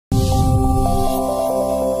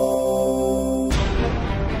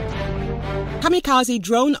Kamikaze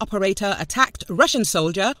drone operator attacked Russian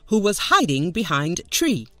soldier who was hiding behind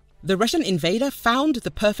tree. The Russian invader found the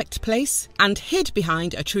perfect place and hid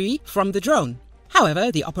behind a tree from the drone. However,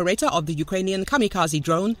 the operator of the Ukrainian Kamikaze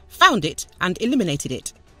drone found it and eliminated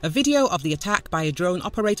it. A video of the attack by a drone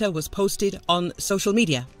operator was posted on social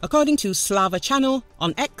media. According to Slava channel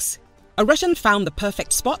on X, a Russian found the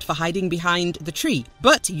perfect spot for hiding behind the tree,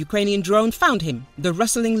 but a Ukrainian drone found him. The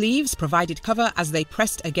rustling leaves provided cover as they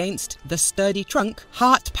pressed against the sturdy trunk,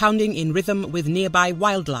 heart pounding in rhythm with nearby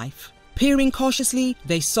wildlife. Peering cautiously,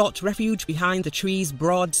 they sought refuge behind the tree's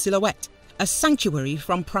broad silhouette, a sanctuary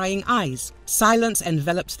from prying eyes. Silence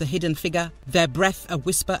enveloped the hidden figure, their breath a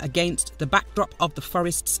whisper against the backdrop of the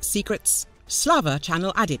forest's secrets. Slava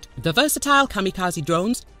channel added, the versatile Kamikaze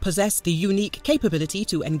drones possess the unique capability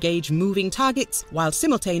to engage moving targets while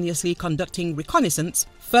simultaneously conducting reconnaissance,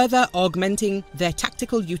 further augmenting their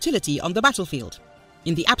tactical utility on the battlefield.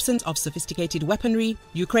 In the absence of sophisticated weaponry,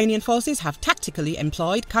 Ukrainian forces have tactically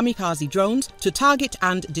employed Kamikaze drones to target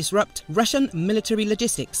and disrupt Russian military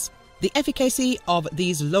logistics. The efficacy of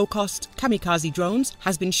these low-cost Kamikaze drones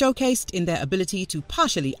has been showcased in their ability to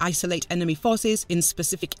partially isolate enemy forces in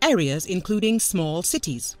specific areas, including small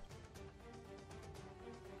cities.